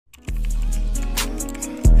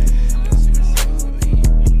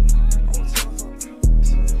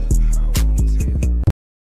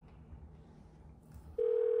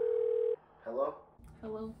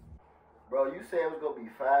said it was gonna be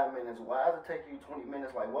 5 minutes. Why is it taking you 20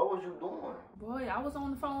 minutes? Like, what was you doing? Boy, I was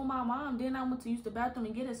on the phone with my mom. Then I went to use the bathroom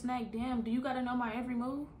and get a snack. Damn, do you gotta know my every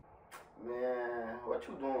move? Man, what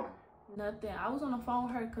you doing? Nothing. I was on the phone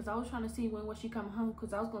with her because I was trying to see when she coming home.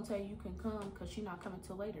 Because I was gonna tell you can come because she not coming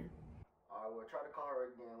till later. All right, well, try to call her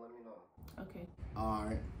again. Let me know. Okay. All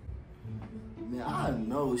right. Man, I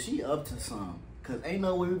know she up to something. Cause ain't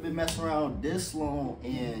no way we been messing around this long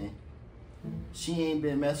and she ain't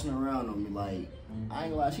been messing around on me. Like, I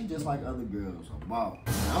ain't gonna lie, she just like other girls. Wow.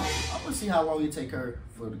 I'm gonna see how long it take her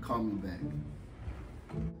to call me back.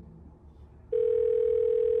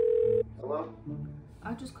 Hello?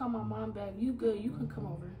 I just called my mom back. You good? You can come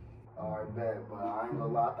over. All right, bet. But I ain't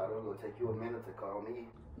gonna lie, I thought it was gonna take you a minute to call me.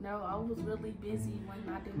 No, I was really busy when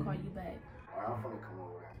I didn't call you back. All right, I'm gonna come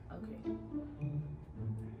over there. Okay.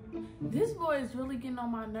 This boy is really getting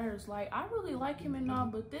on my nerves. Like, I really like him and all,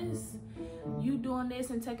 but you doing this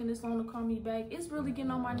and taking this long to call me back, it's really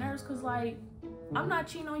getting on my nerves because, like, I'm not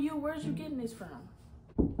cheating on you. Where's you getting this from?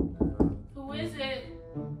 Who is it?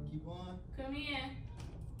 Keyvon? Come in.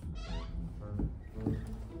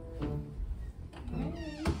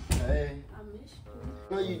 Hey. I missed you.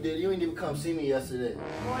 No, you did. You ain't even come see me yesterday.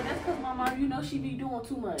 Boy, that's because my mom, you know she be doing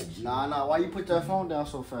too much. Nah. Why you put that phone down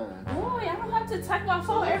so fast? Boy, I don't have to take my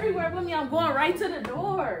phone everywhere with me. I'm going right to the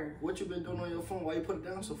door. What you been doing on your phone? Why you put it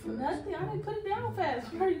down so fast? Nothing. I didn't put it down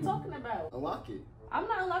fast. What are you talking about? Unlock it. I'm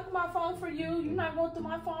not unlocking my phone for you. You're not going through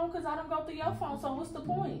my phone because I don't go through your phone. So what's the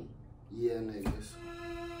point? Yeah, niggas.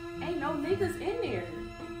 Ain't no niggas in there.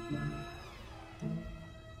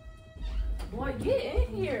 Boy, get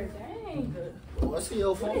in here. Dang. What's in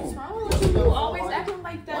your phone? What is wrong with you? You always acting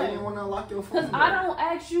like that. Why you want to unlock your phone? Because I don't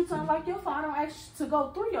ask you to unlock your phone. I don't ask you to go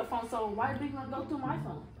through your phone. So why do you want to go through my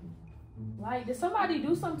phone? Like, did somebody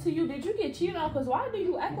do something to you? Did you get cheated on? Because why do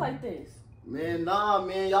you act like this? Man, nah,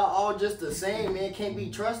 man. Y'all all just the same, man. Can't be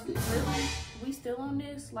trusted. Really? We still on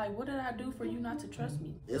this? Like, what did I do for you not to trust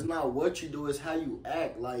me? It's not what you do, it's how you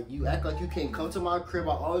act. Like, you act like you can't come to my crib.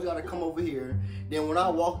 I always gotta come over here. Then when I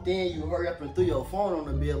walked in, you hurry up and threw your phone on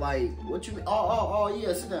the bed. Like, what you mean? Oh,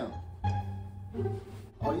 yeah, sit down.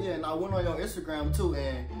 Oh, yeah, and I went on your Instagram, too,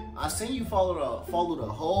 and I seen you followed a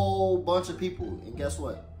whole bunch of people. And guess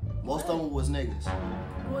what? Most of them was niggas.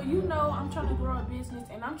 Well, you know, I'm trying to grow a business,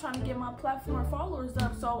 and I'm trying to get my platform followers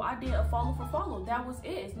up, so I did a follow for follow. That was it.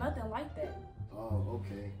 It's nothing like that. Oh,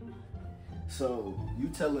 okay. So, you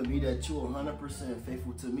telling me that you 100%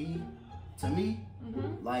 faithful to me?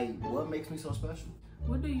 Mm-hmm. Like, what makes me so special?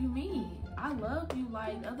 What do you mean? I love you.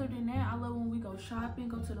 Like, other than that, I love when we go shopping,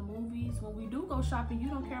 go to the movies. When we do go shopping, you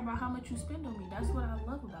don't care about how much you spend on me. That's what I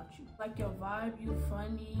love about you. Like, your vibe, you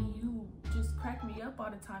funny, you just crack me up all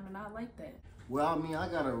the time, and I like that. Well, I mean, I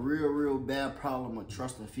got a real bad problem with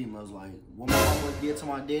trusting females. Like, what my mama did to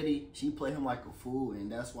my daddy, she played him like a fool, and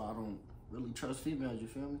that's why I don't really trust females, you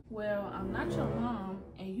feel me? Well, I'm not your mom,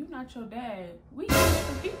 and you not your dad. We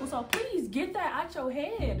different people, so please get that out your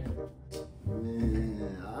head.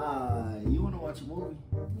 Man, you wanna watch a movie?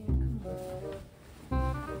 Yeah,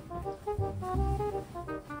 come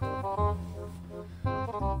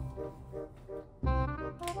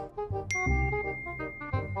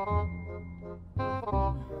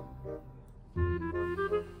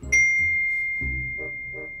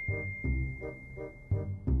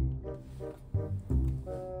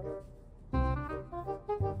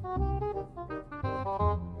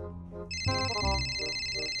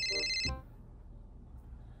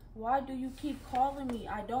Why do you keep calling me?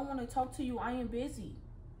 I don't want to talk to you. I am busy.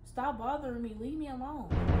 Stop bothering me. Leave me alone.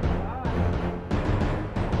 Bye.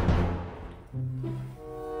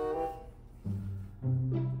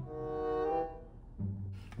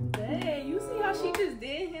 Hey, you see how she just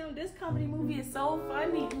did him? This comedy movie is so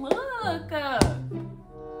funny. Look.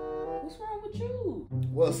 What's wrong with you?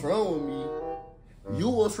 What's wrong with me? You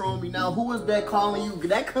what's wrong with me now? Who was that calling you?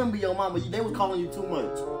 That couldn't be your mama. They was calling you too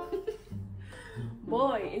much.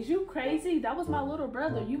 Boy, is you crazy? That was my little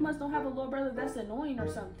brother. You must don't have a little brother that's annoying or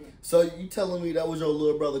something. So you telling me that was your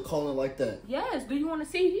little brother calling like that? Yes. Do you want to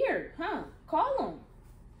see here? Huh? Call him.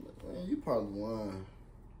 Man, you probably lying.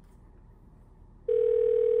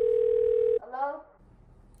 Hello?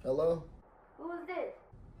 Hello? Who is this?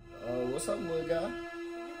 What's up, little guy? Is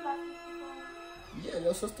this my sister's phone? Yeah,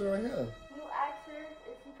 your sister right here. You asked her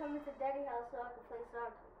if she coming to daddy's house so I can play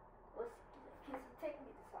soccer. Can she take me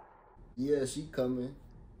to soccer? Yeah, she coming.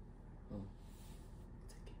 Oh.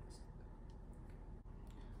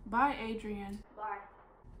 Bye, Adrian. Bye.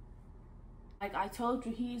 Like I told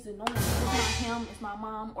you, he's annoying. It's not him, it's my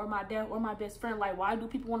mom or my dad or my best friend. Like, why do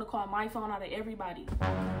people want to call my phone out of everybody?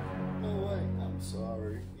 No way. I'm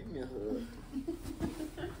sorry. Give me a hug.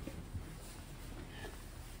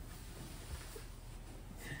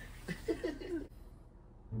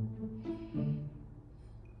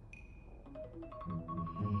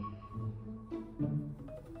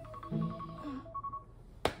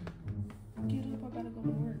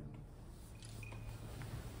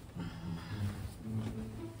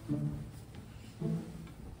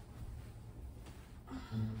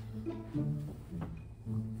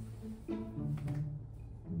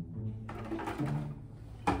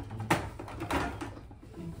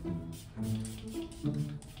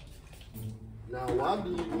 Now, why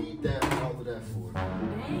do you need that, all of that for?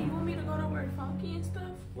 Dang, you want me to go to work funky and stuff?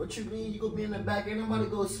 What you mean? You gonna be in the back, ain't nobody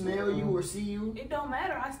gonna smell you or see you? It don't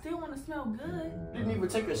matter. I still want to smell good. You didn't even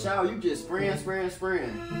take a shower. You just spraying.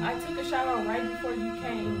 I took a shower right before you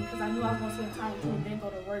came because I knew I was going to spend time with you and then go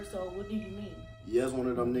to work. So what do you mean? Yeah, it's one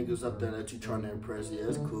of them niggas up there that you trying to impress. Yeah,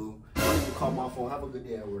 it's cool. Don't even call my phone. Have a good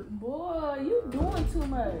day at work. Boy, you doing too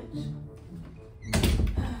much.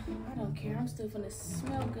 I don't care. I'm still finna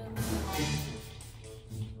smell good.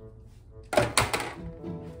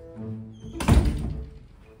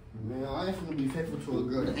 Man, I ain't finna be faithful to a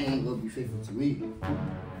girl that ain't gonna be faithful to me.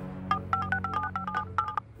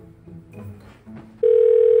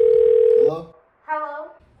 Hello?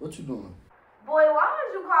 Hello? What you doing? Boy, why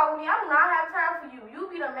would you call me? I do not have time for you. You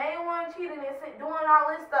be the main one cheating and doing all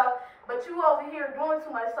this stuff, but you over here doing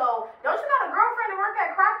too much. So, don't you got a girlfriend that work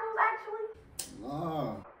at Crackles, actually?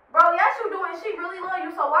 Nah. Bro, yes, you do, and she really love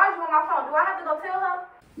you, so why is you on my phone? Do I have to go tell her?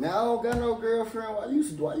 Man, I don't got no girlfriend. Why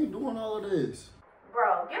you doing all of this?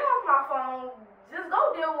 Bro, get off my phone. Just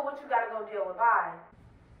go deal with what you gotta go deal with. Bye.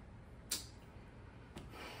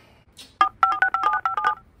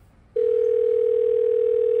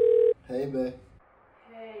 Hey, babe.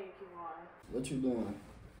 Hey, Keyvon. What you doing?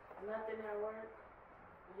 Nothing at work.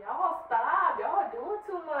 Y'all stop. Y'all doing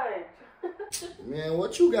too much. Man,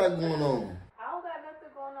 what you got going on? I don't got nothing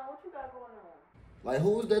going on. What you got going on? Like,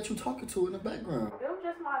 who is that you talking to in the background? Them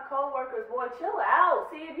just my co-workers. Boy, chill out.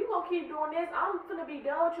 See, if you gonna keep doing this, I'm finna be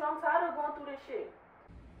done with you. I'm tired of going through this shit.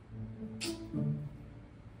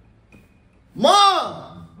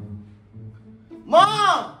 Mom!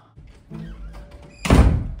 Mom!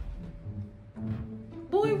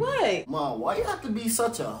 Boy, what? Mom, why you have to be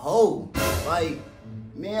such a hoe? Like,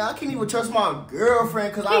 man, I can't even trust my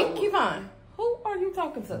girlfriend because Keyvon, who are you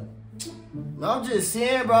talking to? I'm just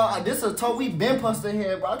saying, bro, this is a talk we been busting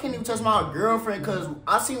here, bro. I can't even trust my girlfriend because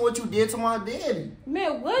I seen what you did to my daddy.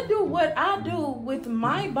 Man, what I do with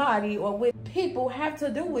my body or with people have to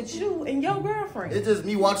do with you and your girlfriend? It's just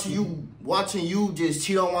me watching you just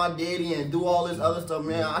cheat on my daddy and do all this other stuff,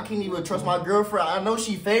 man. I can't even trust my girlfriend. I know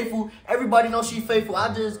she faithful. Everybody knows she faithful.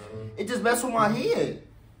 It just messed with my head.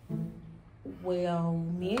 Well,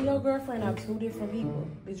 me and your girlfriend are two different people.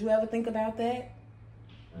 Did you ever think about that?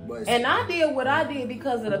 But And I did what I did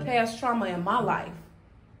because of the past trauma in my life.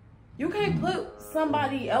 You can't put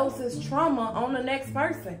somebody else's trauma on the next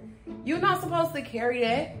person. You're not supposed to carry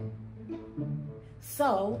that.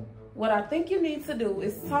 So, what I think you need to do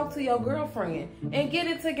is talk to your girlfriend and get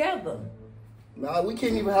it together. nah, we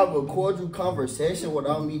can't even have a cordial conversation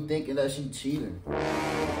without me thinking that she cheating.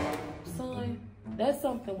 Son, that's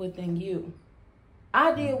something within you.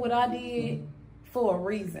 I did what I did for a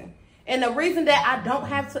reason. And the reason that I don't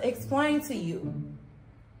have to explain to you.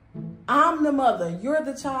 I'm the mother. You're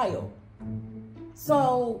the child.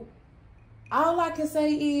 So, all I can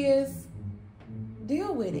say is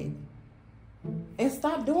deal with it. And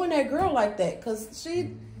stop doing that girl like that. Because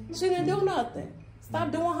she didn't do nothing.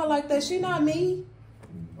 Stop doing her like that. She not me.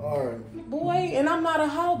 All right. Boy, and I'm not a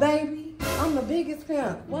hoe, baby. I'm the biggest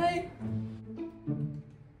pimp. What?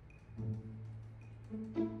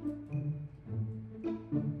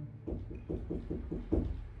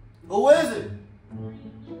 Who is it?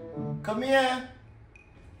 Come in.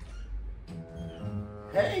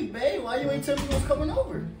 Hey, babe, why you ain't tell me you was coming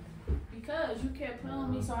over? Because you kept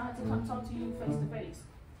playing me, so I had to come talk to you face to face.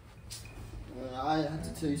 I have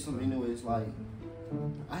to tell you something anyways, like,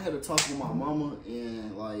 I had to talk to my mama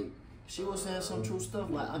and, like, she was saying some true stuff.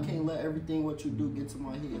 Like, I can't let everything what you do get to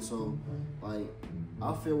my head. So, like,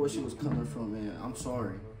 I feel where she was coming from, and I'm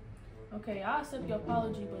sorry. Okay, I'll accept your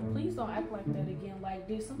apology, but please don't act like that again. Like,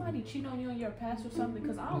 did somebody cheat on you in your past or something?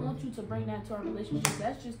 Because I don't want you to bring that to our relationship.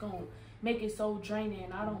 That's just going to make it so draining,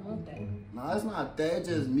 and I don't want that. Nah, it's not that. It's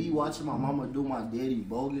just me watching my mama do my daddy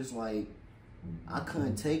bogus. Like, I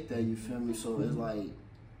couldn't take that, you feel me? So, it's like,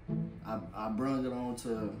 I brung it on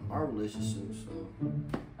to our relationship. So,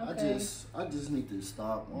 Okay. I just need to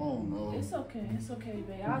stop. I don't know. It's okay,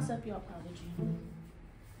 babe. I'll accept your apology.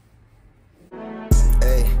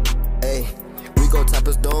 Hey, we go top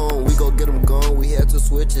his dome, we go get him gone. We had to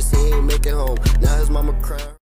switch it, he ain't make it home. Now his mama crying.